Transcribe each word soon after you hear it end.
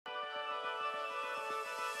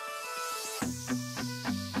Hi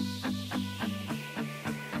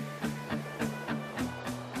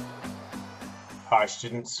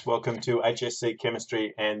students, welcome to HSC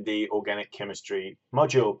Chemistry and the Organic Chemistry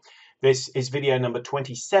module. This is video number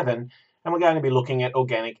 27 and we're going to be looking at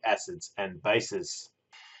organic acids and bases.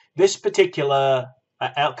 This particular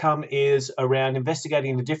outcome is around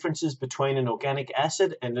investigating the differences between an organic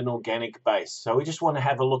acid and an organic base. So we just want to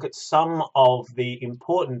have a look at some of the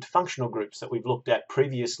important functional groups that we've looked at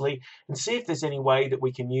previously and see if there's any way that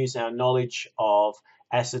we can use our knowledge of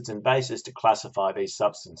acids and bases to classify these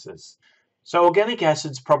substances. So organic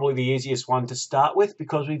acid's probably the easiest one to start with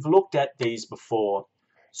because we've looked at these before.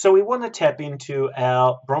 So we want to tap into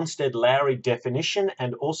our Bronsted-Lowry definition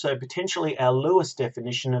and also potentially our Lewis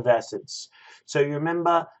definition of acids. So you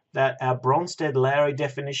remember that our Bronsted-Lowry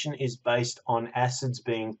definition is based on acids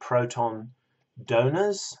being proton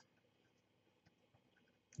donors.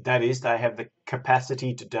 That is, they have the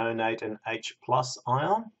capacity to donate an H+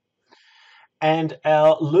 ion. And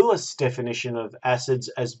our Lewis definition of acids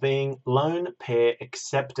as being lone pair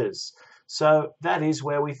acceptors. So that is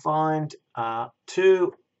where we find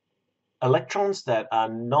two electrons that are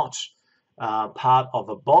not part of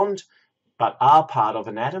a bond but are part of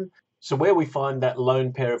an atom. So where we find that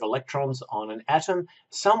lone pair of electrons on an atom,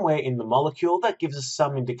 somewhere in the molecule, that gives us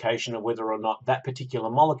some indication of whether or not that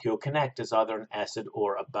particular molecule can act as either an acid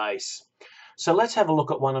or a base. So let's have a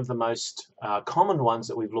look at one of the most common ones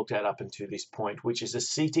that we've looked at up until this point, which is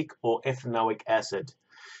acetic or ethanoic acid.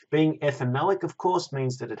 Being ethanoic, of course,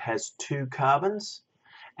 means that it has two carbons,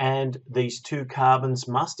 and these two carbons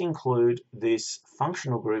must include this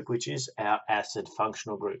functional group, which is our acid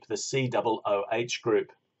functional group, the COOH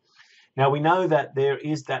group. Now we know that there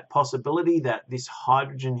is that possibility that this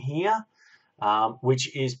hydrogen here,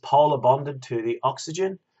 which is polar bonded to the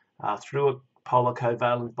oxygen through a polar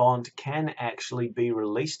covalent bond, can actually be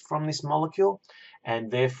released from this molecule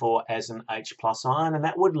and therefore as an H+ ion, and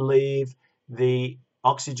that would leave the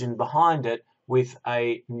oxygen behind it with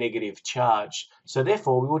a negative charge. So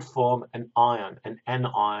therefore we would form an ion, an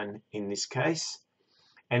anion in this case,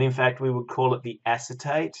 and in fact we would call it the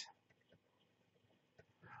acetate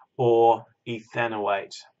or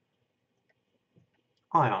ethanoate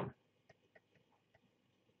ion.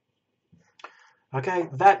 Okay,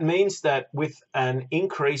 that means that with an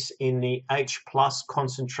increase in the H+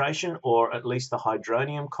 concentration, or at least the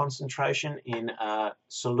hydronium concentration in a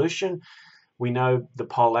solution, we know the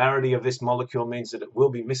polarity of this molecule means that it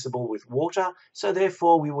will be miscible with water, so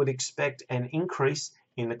therefore we would expect an increase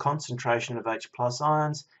in the concentration of H+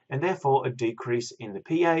 ions and therefore a decrease in the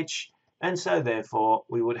pH, and so therefore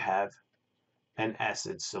we would have an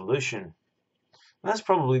acid solution. That's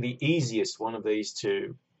probably the easiest one of these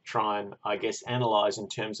to try and, I guess, analyze in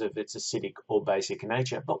terms of its acidic or basic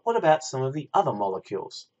nature. But what about some of the other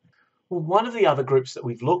molecules? Well, one of the other groups that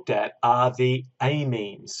we've looked at are the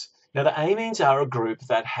amines. Now, the amines are a group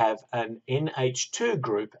that have an NH2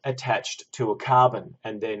 group attached to a carbon,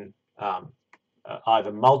 and then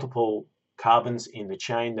either multiple carbons in the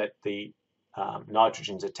chain that the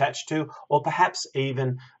nitrogen's attached to, or perhaps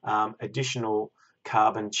even additional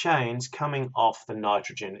carbon chains coming off the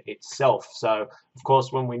nitrogen itself. So of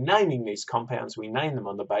course when we're naming these compounds, we name them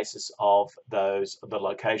on the basis of the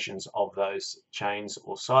locations of those chains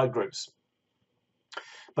or side groups.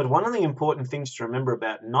 But one of the important things to remember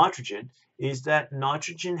about nitrogen is that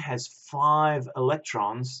nitrogen has 5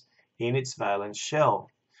 electrons in its valence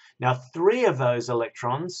shell. Now 3 of those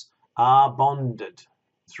electrons are bonded,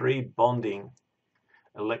 3 bonding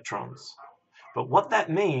electrons. But what that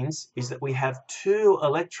means is that we have 2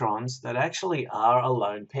 electrons that actually are a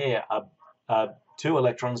lone pair, 2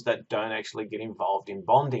 electrons that don't actually get involved in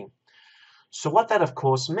bonding. So what that of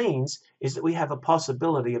course means is that we have a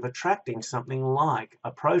possibility of attracting something like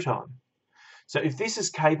a proton. So if this is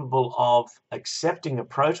capable of accepting a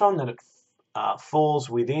proton, then it falls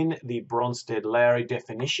within the Bronsted-Lowry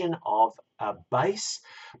definition of a base,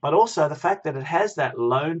 but also the fact that it has that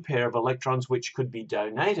lone pair of electrons which could be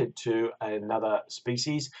donated to another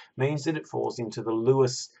species means that it falls into the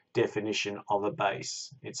Lewis definition of a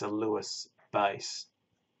base. It's a Lewis base.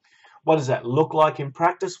 What does that look like in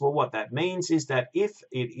practice? Well, what that means is that if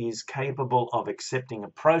it is capable of accepting a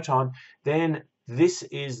proton, then this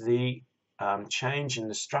is the change in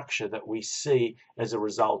the structure that we see as a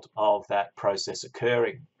result of that process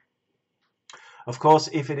occurring. Of course,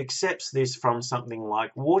 if it accepts this from something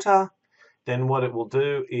like water, then what it will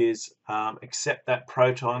do is accept that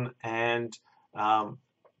proton and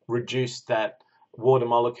reduce that water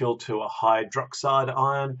molecule to a hydroxide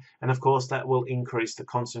ion, and of course that will increase the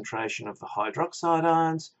concentration of the hydroxide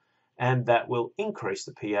ions, and that will increase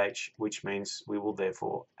the pH, which means we will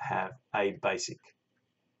therefore have a basic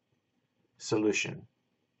solution.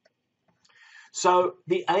 So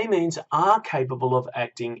the amines are capable of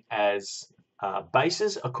acting as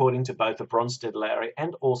bases according to both the Bronsted-Lowry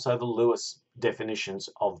and also the Lewis definitions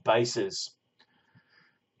of bases.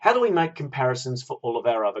 How do we make comparisons for all of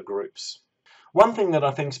our other groups? One thing that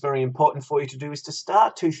I think is very important for you to do is to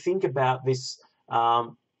start to think about this,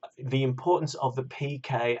 the importance of the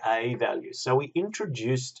pKa values. So we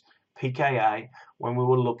introduced pKa when we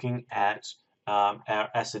were looking at our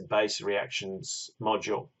acid-base reactions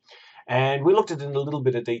module. And we looked at it in a little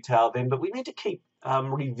bit of detail then, but we need to keep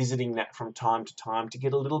revisiting that from time to time to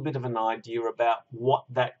get a little bit of an idea about what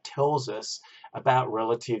that tells us about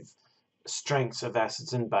relative strengths of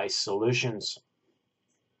acids and base solutions.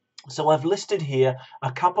 So I've listed here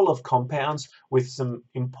a couple of compounds with some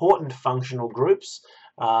important functional groups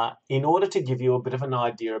in order to give you a bit of an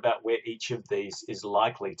idea about where each of these is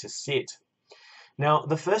likely to sit. Now,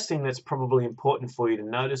 the first thing that's probably important for you to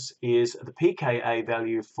notice is the pKa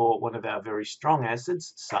value for one of our very strong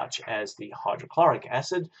acids, such as the hydrochloric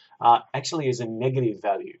acid, actually is a negative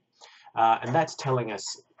value. And that's telling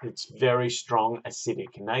us its very strong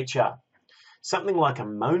acidic nature. Something like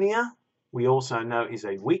ammonia, we also know is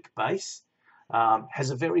a weak base,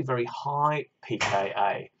 has a very, very high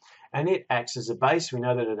pKa. And it acts as a base. We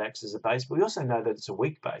know that it acts as a base, but we also know that it's a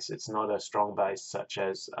weak base. It's not a strong base such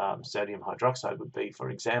as sodium hydroxide would be, for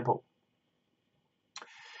example.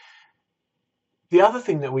 The other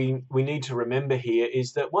thing that we need to remember here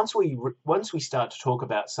is that once we start to talk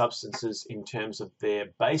about substances in terms of their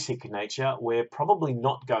basic nature, we're probably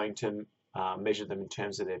not going to measure them in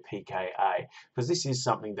terms of their pKa, because this is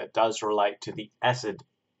something that does relate to the acid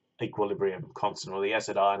equilibrium constant or the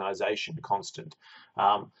acid ionization constant.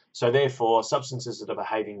 So therefore, substances that are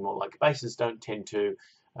behaving more like bases don't tend to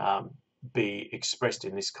be expressed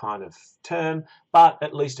in this kind of term, but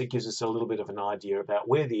at least it gives us a little bit of an idea about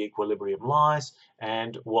where the equilibrium lies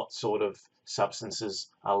and what sort of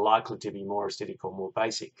substances are likely to be more acidic or more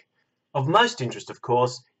basic. Of most interest, of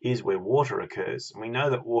course, is where water occurs. And we know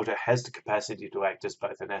that water has the capacity to act as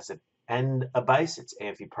both an acid and a base. It's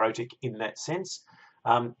amphiprotic in that sense.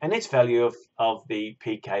 And its value of the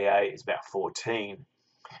pKa is about 14.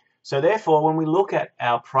 So therefore, when we look at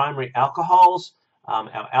our primary alcohols,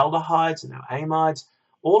 our aldehydes and our amides,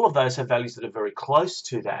 all of those have values that are very close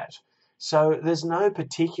to that. So there's no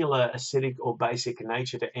particular acidic or basic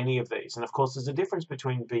nature to any of these. And of course, there's a difference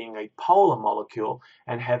between being a polar molecule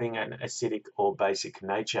and having an acidic or basic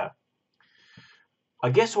nature.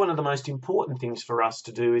 I guess one of the most important things for us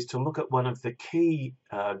to do is to look at one of the key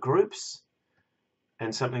groups,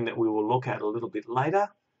 and something that we will look at a little bit later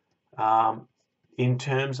in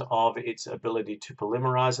terms of its ability to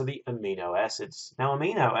polymerize, are the amino acids. Now,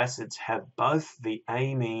 amino acids have both the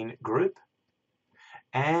amine group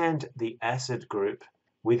and the acid group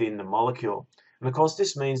within the molecule. And of course,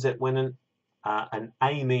 this means that when an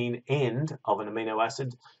amine end of an amino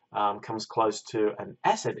acid comes close to an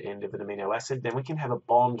acid end of an amino acid, then we can have a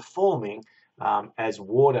bond forming as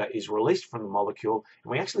water is released from the molecule,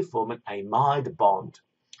 and we actually form an amide bond.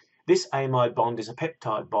 This amide bond is a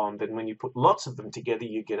peptide bond, and when you put lots of them together,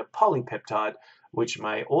 you get a polypeptide, which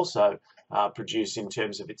may also produce, in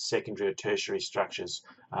terms of its secondary or tertiary structures,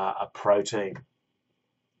 a protein.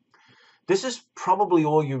 This is probably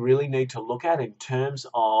all you really need to look at in terms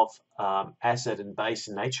of acid and base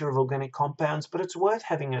nature of organic compounds, but it's worth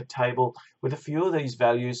having a table with a few of these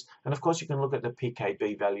values. And of course, you can look at the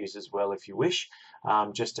pKb values as well if you wish,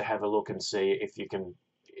 just to have a look and see if you can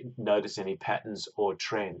notice any patterns or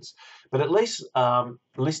trends. But at least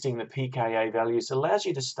listing the pKa values allows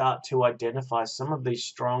you to start to identify some of these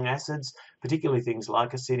strong acids, particularly things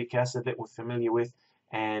like acetic acid that we're familiar with,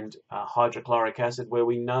 and hydrochloric acid, where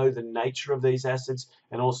we know the nature of these acids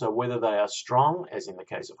and also whether they are strong, as in the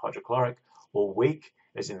case of hydrochloric, or weak,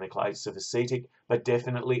 as in the case of acetic, but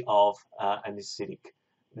definitely of an acidic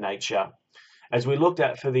nature. As we looked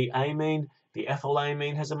at for the amine, the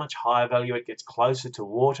ethylamine has a much higher value. It gets closer to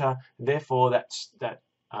water, and therefore that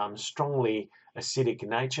strongly acidic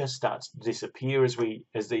nature starts to disappear as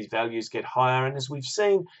these values get higher. And as we've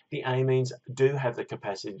seen, the amines do have the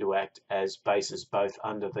capacity to act as bases, both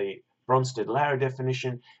under the Bronsted-Lowry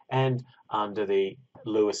definition and under the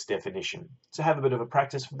Lewis definition. So have a bit of a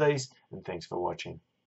practice for these, and thanks for watching.